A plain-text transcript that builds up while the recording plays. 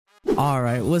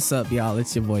Alright, what's up y'all?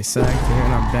 It's your boy Sack here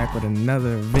and I'm back with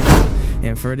another video.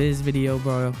 And for this video,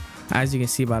 bro, as you can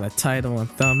see by the title and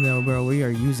thumbnail, bro, we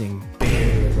are using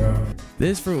berry, bro.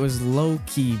 This fruit was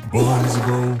low-key boss,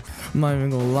 bro. I'm not even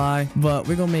gonna lie, but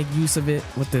we're gonna make use of it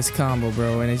with this combo,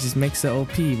 bro, and it just makes it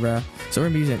OP, bro. So we're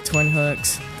gonna be using twin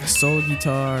hooks, soul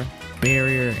guitar,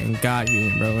 barrier, and god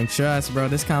human, bro. And trust, bro,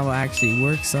 this combo actually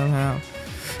works somehow.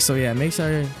 So yeah, make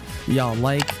sure y'all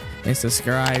like and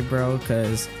subscribe, bro,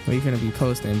 because we're gonna be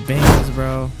posting bangers,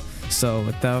 bro. So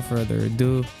without further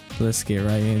ado, let's get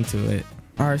right into it.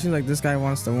 Alright, seems like this guy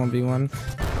wants the 1v1.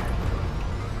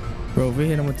 Bro, if we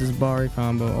hit him with this Barry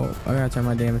combo, oh, I gotta turn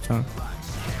my damage on.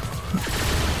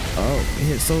 Oh, he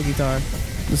hit soul guitar.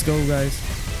 Let's go, guys.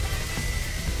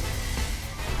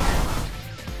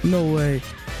 No way.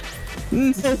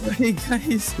 No way,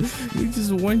 guys. We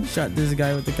just one-shot this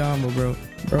guy with the combo, bro.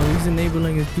 Bro, he's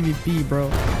enabling his PvP, bro.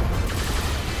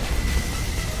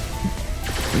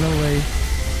 No way.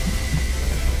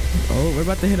 Oh, we're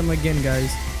about to hit him again, guys.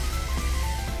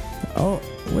 Oh,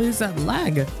 what is that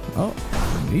lag? Oh,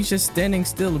 he's just standing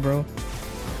still, bro.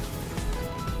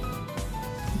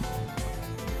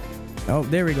 Oh,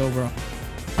 there we go, bro.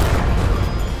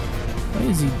 What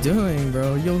is he doing,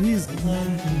 bro? Yo, he's...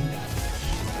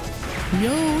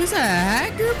 Yo, is that a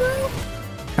hacker, bro?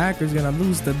 Hacker's gonna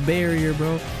lose the barrier,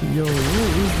 bro. Yo, what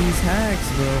is these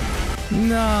hacks, bro?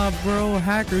 Nah, bro.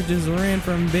 Hacker just ran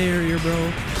from barrier, bro.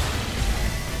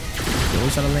 Yo, we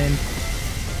try to land.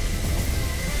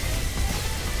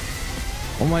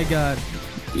 Oh my god.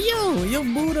 Yo,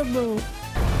 Buddha, bro.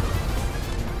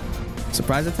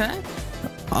 Surprise attack?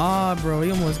 Ah, bro,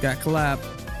 he almost got clapped.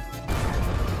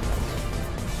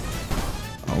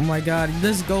 Oh my god,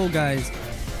 let's go, guys.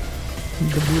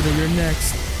 The Buddha, you're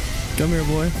next. Come here,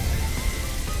 boy.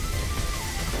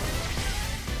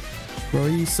 Bro,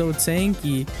 he's so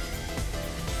tanky.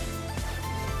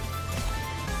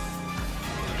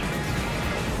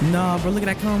 Nah, bro, look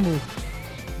at that combo.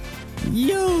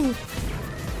 Yo.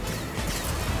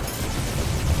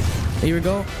 Here we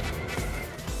go.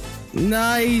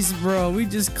 Nice, bro. We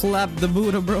just clapped the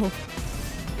Buddha, bro.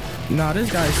 Nah,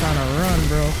 this guy's trying to run,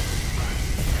 bro.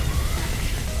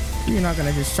 You're not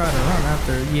gonna just try to run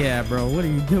after. Yeah, bro. What are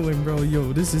you doing, bro?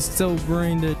 Yo, this is so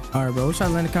brained. Alright, bro. We'll try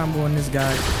to land a combo on this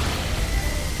guy.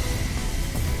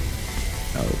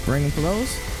 Oh, bring him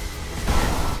close.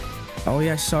 Oh,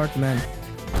 yeah, shark, man.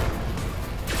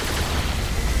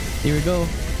 Here we go.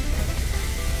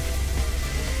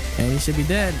 And he should be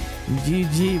dead.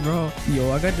 GG, bro.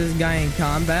 Yo, I got this guy in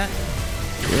combat.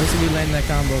 Let's see if we land that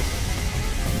combo.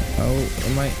 Oh,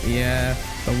 it might. Yeah,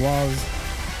 the walls.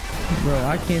 Bro,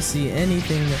 I can't see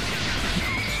anything.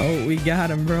 Oh, we got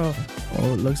him, bro.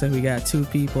 Oh, it looks like we got two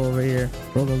people over here.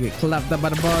 Bro, gonna get clapped up by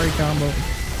the Barry combo.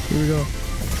 Here we go.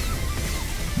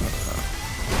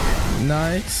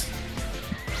 Nice.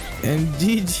 And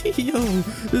GG, yo,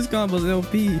 this combo's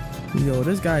LP. Yo,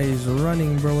 this guy is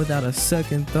running, bro, without a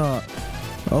second thought.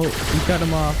 Oh, he cut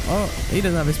him off. Oh, he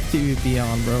doesn't have his PvP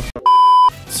on, bro.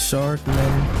 Shark,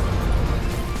 man.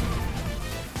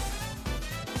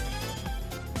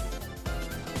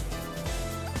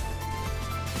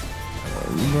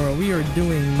 Bro, we are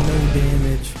doing no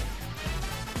damage.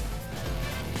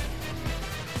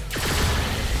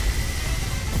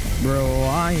 Bro,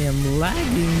 I am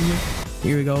lagging.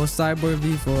 Here we go, Cyborg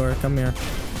V4, come here.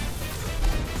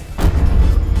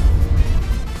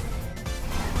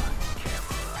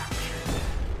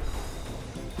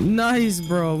 Nice,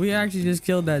 bro. We actually just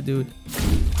killed that dude.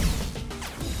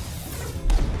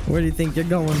 Where do you think you're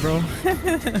going, bro?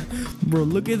 Bro,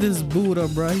 look at this Buddha,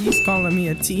 bro. He's calling me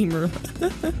a teamer.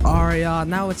 Alright, y'all.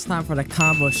 Now it's time for the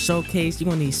combo showcase.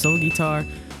 You're gonna need soul guitar,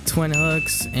 twin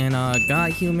hooks, and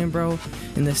god human, bro.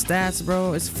 And the stats,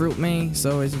 bro, it's fruit main,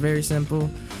 so it's very simple.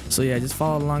 So yeah, just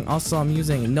follow along. Also, I'm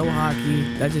using no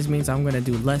hockey. That just means I'm gonna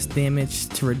do less damage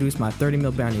to reduce my 30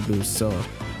 mil bounty boost. So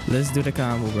let's do the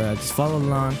combo, bro. Just follow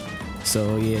along.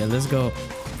 So yeah, let's go.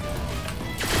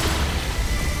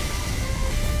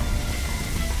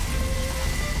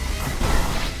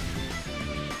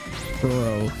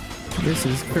 Bro, this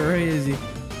is crazy.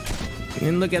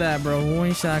 And look at that, bro.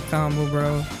 One shot combo,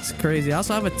 bro. It's crazy. I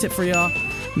also have a tip for y'all.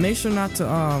 Make sure not to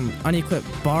unequip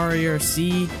barrier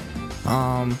C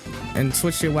and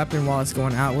switch your weapon while it's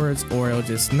going outwards, or it'll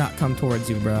just not come towards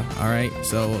you, bro. Alright,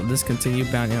 so let's continue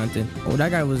bounty hunting. Oh,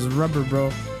 that guy was rubber,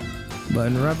 bro. But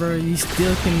in rubber, you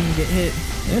still can get hit.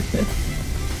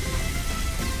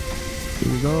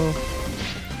 Here we go.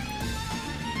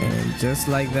 And just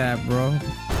like that, bro.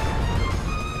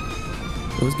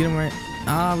 Let's get him right.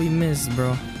 Ah, we missed,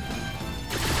 bro.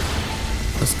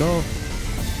 Let's go.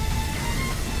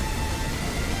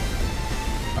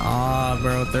 Ah,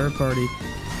 bro, third party.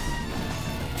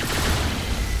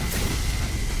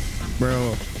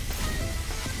 Bro.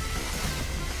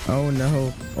 Oh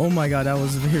no. Oh my god, that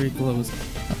was very close.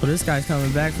 Oh, this guy's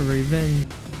coming back for revenge.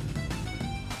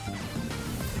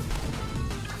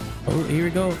 Oh, here we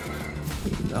go.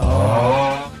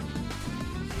 Oh.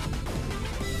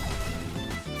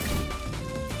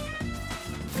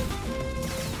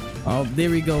 Oh, there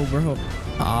we go, bro.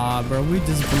 Ah, bro, we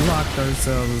just blocked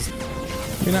ourselves.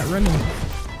 You're not running.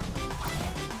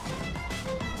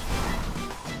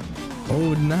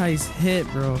 Oh, nice hit,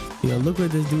 bro. Yo, look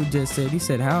what this dude just said. He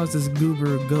said, how is this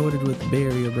goober goated with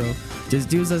barrier, bro?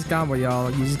 Just use this combo,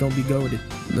 y'all. You're just gonna be goated.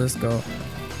 Let's go.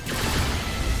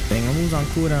 Dang, our move's on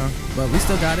cooldown, but we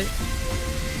still got it.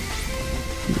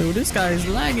 Dude, this guy is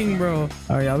lagging, bro.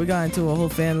 All right, y'all, we got into a whole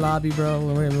fan lobby, bro.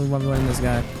 We're gonna move on to this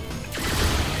guy.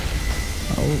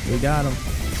 Oh, we got him.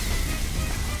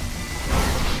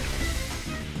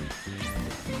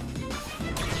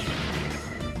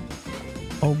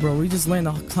 Oh, bro, we just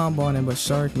landed a combo on him, but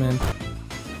shark, man.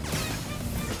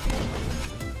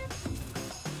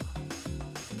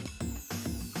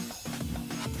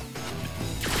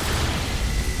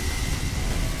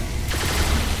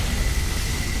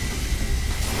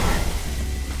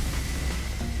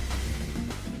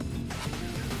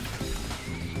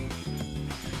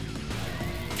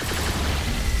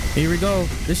 Here we go.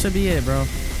 This should be it, bro.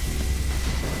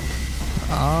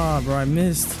 Ah, bro, I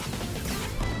missed.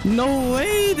 No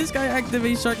way! This guy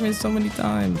activates Sharkman so many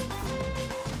times.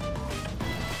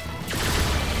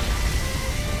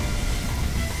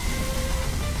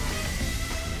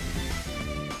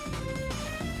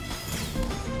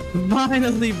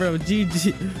 Finally, bro.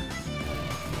 GG.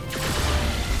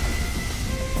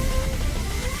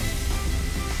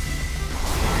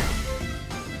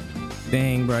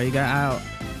 Dang, bro. You got out.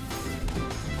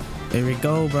 There we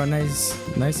go, bro. Nice.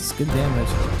 Nice. Good damage.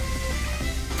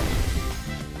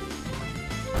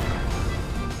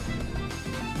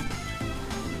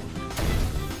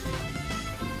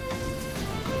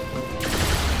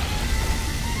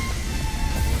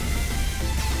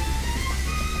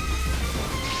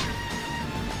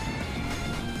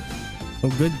 Oh,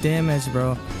 good damage,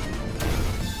 bro.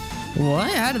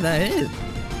 What? How did that hit?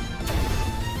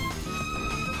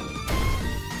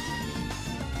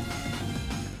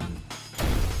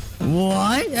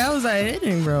 What? How was that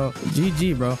hitting, bro?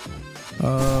 GG, bro.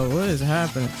 What is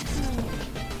happening?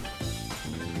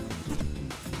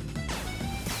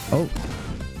 Oh.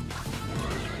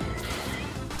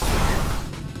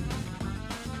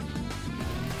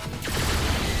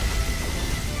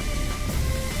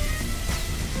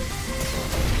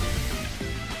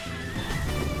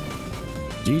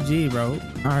 GG, bro.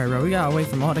 Alright, bro. We got away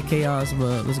from all the chaos,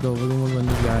 but let's go. We're gonna win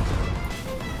this guy.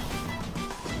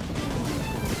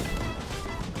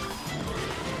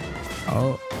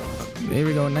 Oh, there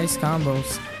we go. Nice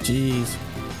combos. Jeez.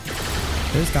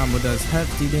 This combo does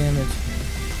hefty damage.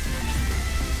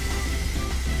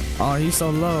 Oh, he's so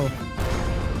low.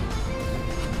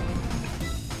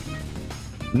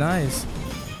 Nice.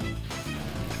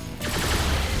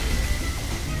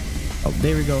 Oh,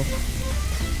 there we go.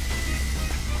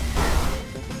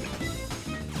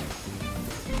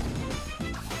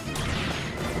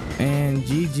 And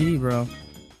GG, bro.